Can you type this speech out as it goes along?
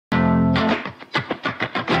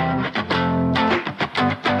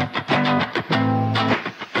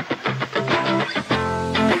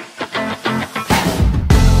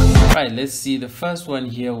let's see. The first one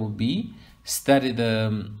here will be study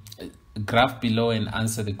the graph below and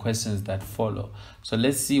answer the questions that follow. So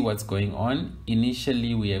let's see what's going on.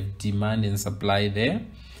 Initially, we have demand and supply there,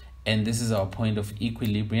 and this is our point of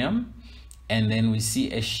equilibrium. And then we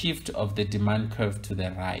see a shift of the demand curve to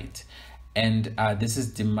the right. And this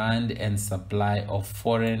is demand and supply of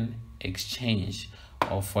foreign exchange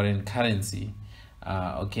or foreign currency.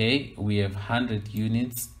 Okay, we have 100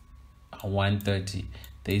 units, 130.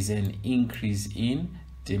 There's an increase in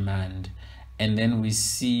demand. And then we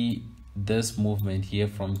see this movement here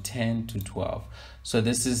from 10 to 12. So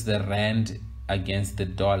this is the rand against the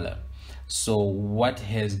dollar. So what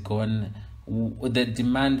has gone, the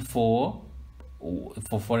demand for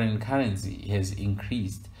foreign currency has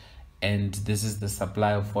increased, and this is the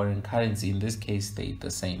supply of foreign currency, in this case stayed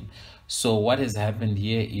the same. So what has happened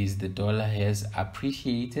here is the dollar has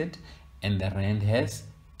appreciated and the rand has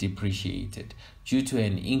depreciated due to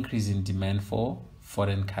an increase in demand for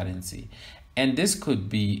foreign currency. And this could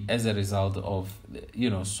be as a result of,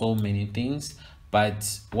 so many things,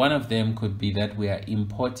 but one of them could be that we are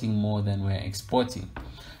importing more than we're exporting.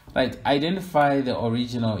 Right, identify the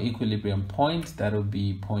original equilibrium point. That will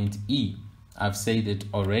be point E. I've said it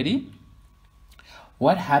already.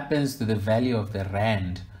 What happens to the value of the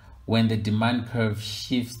rand when the demand curve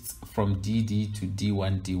shifts from DD to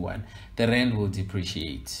D1? The rand will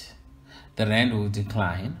depreciate, the rand will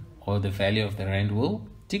decline, or the value of the rand will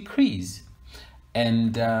decrease.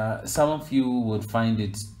 And some of you would find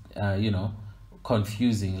it,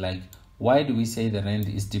 confusing, like, why do we say the rand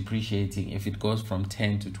is depreciating if it goes from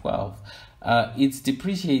 10 to 12? It's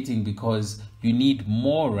depreciating because you need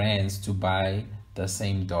more rands to buy the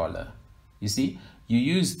same dollar. You see, you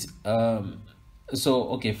used,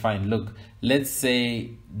 okay, fine. Look, let's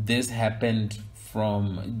say this happened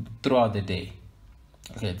throughout the day.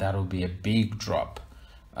 Okay, that will be a big drop.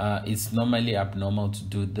 It's normally abnormal to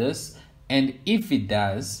do this. And if it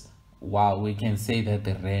does, wow, we can say that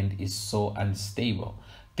the rand is so unstable.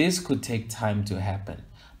 This could take time to happen.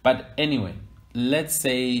 But anyway, let's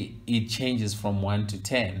say it changes from 1 to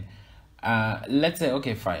 10. Let's say,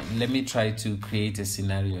 okay, fine. Let me try to create a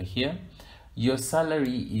scenario here. Your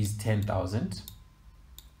salary is 10,000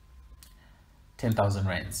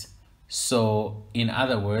 rands. So in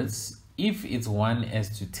other words, if it's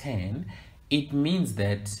 1:10, it means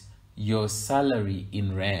that your salary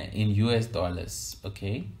in US dollars,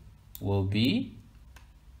 okay, will be,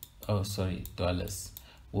 dollars,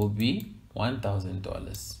 will be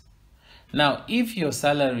 $1,000. Now, if your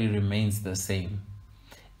salary remains the same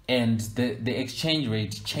and the exchange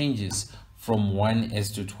rate changes from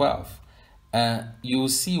 1:12, you'll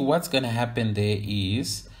see what's going to happen there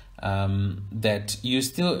is that you're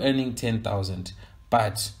still earning 10,000,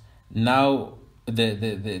 but now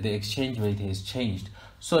the exchange rate has changed.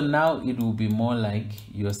 So now it will be more like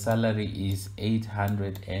your salary is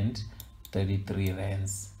 833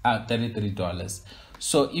 rands, $33.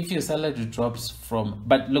 So if your salary drops from,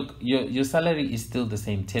 but look, your salary is still the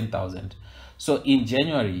same, 10,000. So in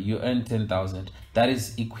January, you earn 10,000. That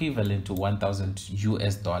is equivalent to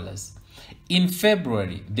 $1,000. In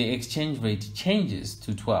February, the exchange rate changes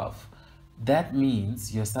to 12. That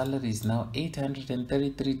means your salary is now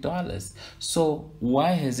 $833. So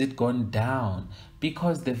why has it gone down?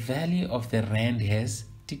 Because the value of the rand has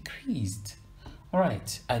decreased. All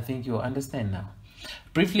right, I think you'll understand now.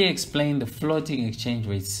 Briefly explain the floating exchange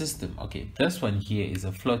rate system. Okay, this one here is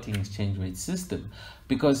a floating exchange rate system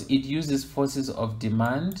because it uses forces of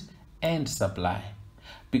demand and supply.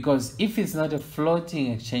 Because if it's not a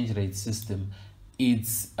floating exchange rate system,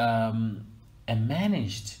 it's a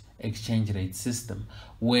managed exchange rate system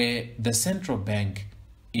where the central bank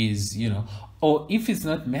is, or if it's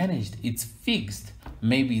not managed, it's fixed.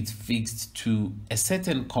 Maybe it's fixed to a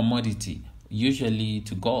certain commodity, usually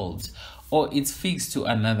to gold, or it's fixed to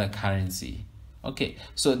another currency. Okay,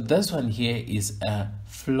 so this one here is a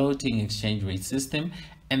floating exchange rate system,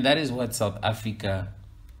 and that is what South Africa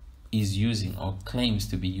is using or claims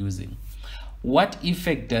to be using. What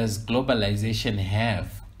effect does globalization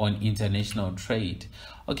have on international trade?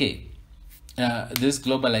 Okay, this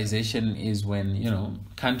globalization is when,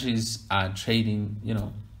 countries are trading,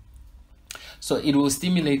 so it will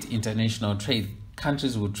stimulate international trade.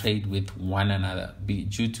 Countries will trade with one another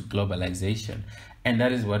due to globalization, and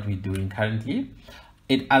that is what we're doing currently.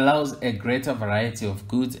 It allows a greater variety of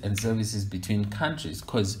goods and services between countries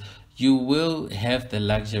because you will have the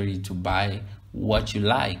luxury to buy what you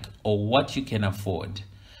like or what you can afford.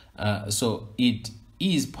 So it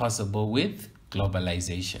is possible with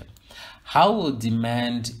globalization. How will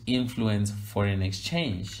demand influence foreign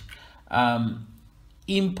exchange?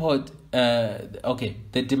 The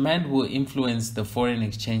demand will influence the foreign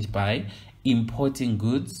exchange by importing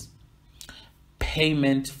goods,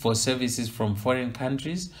 payment for services from foreign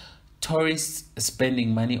countries, tourists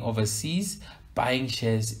spending money overseas, buying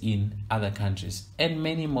shares in other countries, and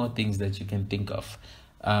many more things that you can think of.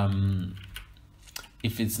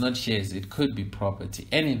 If it's not shares, it could be property,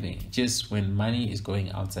 anything, just when money is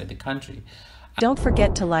going outside the country. Don't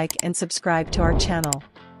forget to like and subscribe to our channel.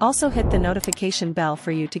 Also hit the notification bell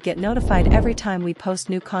for you to get notified every time we post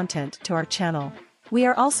new content to our channel. We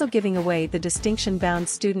are also giving away the distinction-bound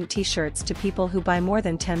student t-shirts to people who buy more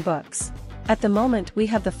than 10 books. At the moment we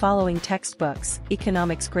have the following textbooks: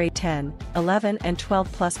 Economics Grade 10, 11 and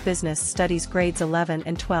 12 plus Business Studies Grades 11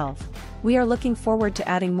 and 12. We are looking forward to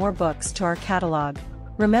adding more books to our catalog.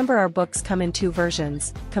 Remember, our books come in 2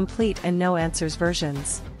 versions, complete and no answers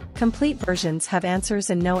versions. Complete versions have answers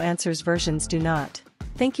and no answers versions do not.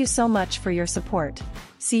 Thank you so much for your support.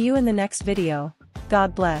 See you in the next video.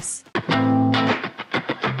 God bless.